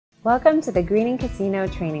Welcome to the Greening Casino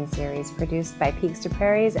training series produced by Peaks to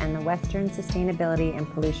Prairies and the Western Sustainability and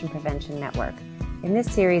Pollution Prevention Network. In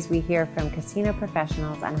this series, we hear from casino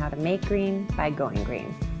professionals on how to make green by going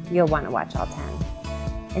green. You'll want to watch all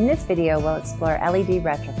 10. In this video, we'll explore LED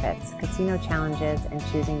retrofits, casino challenges, and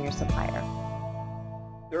choosing your supplier.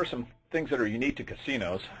 There are some things that are unique to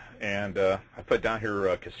casinos, and I put down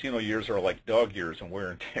here casino years are like dog years and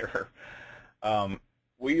wear and tear.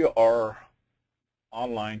 We are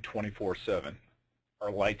online 24/7.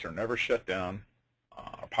 Our lights are never shut down.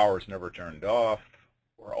 Our power is never turned off.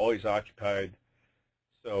 We're always occupied.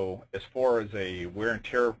 So as far as a wear and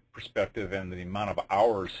tear perspective and the amount of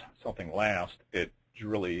hours something lasts, it's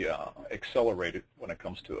really accelerated when it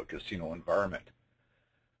comes to a casino environment.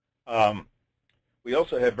 We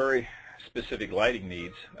also have very specific lighting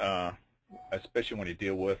needs, especially when you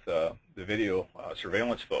deal with the video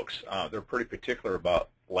surveillance folks. They're pretty particular about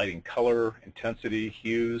lighting color, intensity,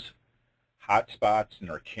 hues, hot spots in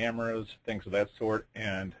our cameras, things of that sort.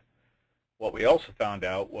 And what we also found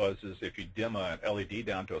out was if you dim an LED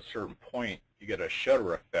down to a certain point, you get a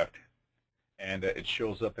shutter effect, and it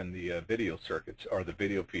shows up in the video circuits or the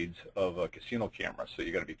video feeds of a casino camera. So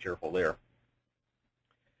you got to be careful there.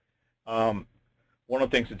 One of the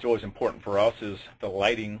things that's always important for us is the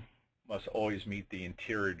lighting must always meet the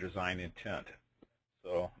interior design intent.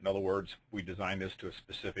 So in other words, we designed this to a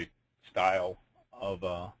specific style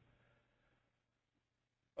of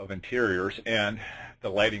interiors, and the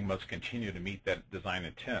lighting must continue to meet that design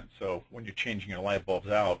intent. So when you're changing your light bulbs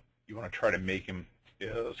out, you want to try to make them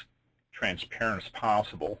as transparent as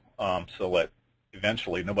possible, so that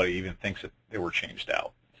eventually nobody even thinks that they were changed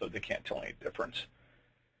out, so they can't tell any difference.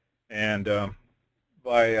 And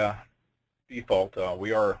by default,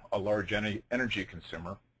 we are a large energy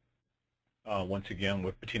consumer. Once again,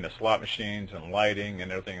 with patina slot machines and lighting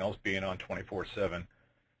and everything else being on 24/7,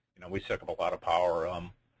 we suck up a lot of power.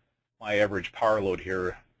 My average power load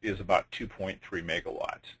here is about 2.3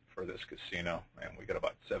 megawatts for this casino, and we got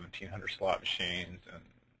about 1,700 slot machines and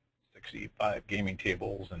 65 gaming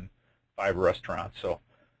tables and 5 restaurants. So,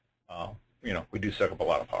 we do suck up a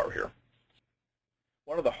lot of power here.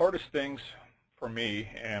 One of the hardest things for me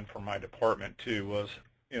and for my department too was,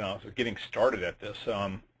 getting started at this.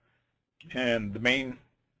 And the main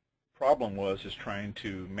problem was trying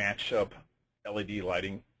to match up LED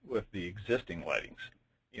lighting with the existing lightings,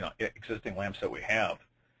 existing lamps that we have.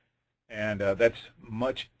 And that's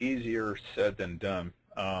much easier said than done.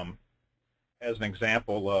 As an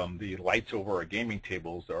example, the lights over our gaming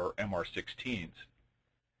tables are MR16s.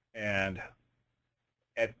 And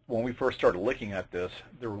when we first started looking at this,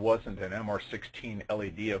 there wasn't an MR16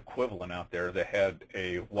 LED equivalent out there that had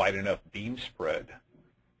a wide enough beam spread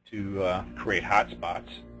to create hot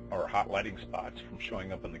spots or hot lighting spots from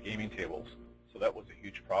showing up on the gaming tables. So that was a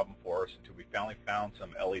huge problem for us until we finally found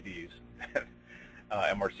some LEDs,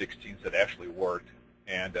 MR16s, that actually worked,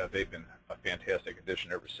 and they've been a fantastic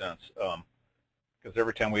addition ever since. Because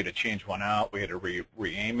every time we had to change one out, we had to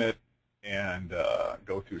re-aim it and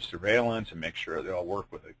go through surveillance and make sure they all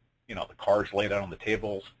work with the cards laid out on the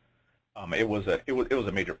tables. It was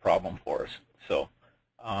a major problem for us. So.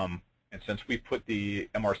 And since we put the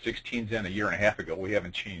MR16s in a year and a half ago, we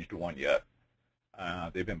haven't changed one yet.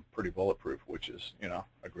 They've been pretty bulletproof, which is,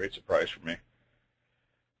 a great surprise for me.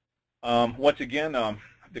 Once again,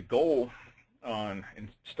 the goal on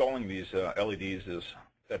installing these LEDs is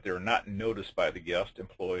that they're not noticed by the guest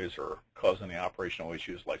employees or cause any operational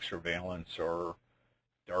issues like surveillance or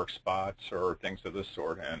dark spots or things of this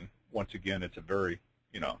sort. And once again, it's a very,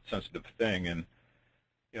 sensitive thing. And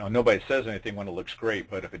nobody says anything when it looks great,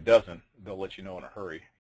 but if it doesn't, they'll let you know in a hurry.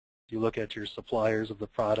 You look at your suppliers of the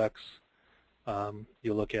products.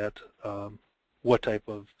 You look at what type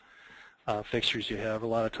of fixtures you have. A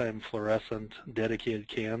lot of time fluorescent dedicated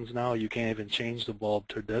cans now, you can't even change the bulb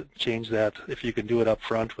to change that. If you can do it up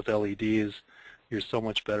front with LEDs, you're so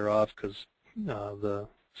much better off, because the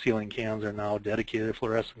ceiling cans are now dedicated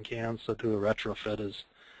fluorescent cans, so to a retrofit is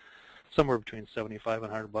somewhere between $75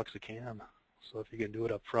 and $100 a can. So if you can do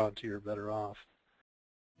it up front, you're better off.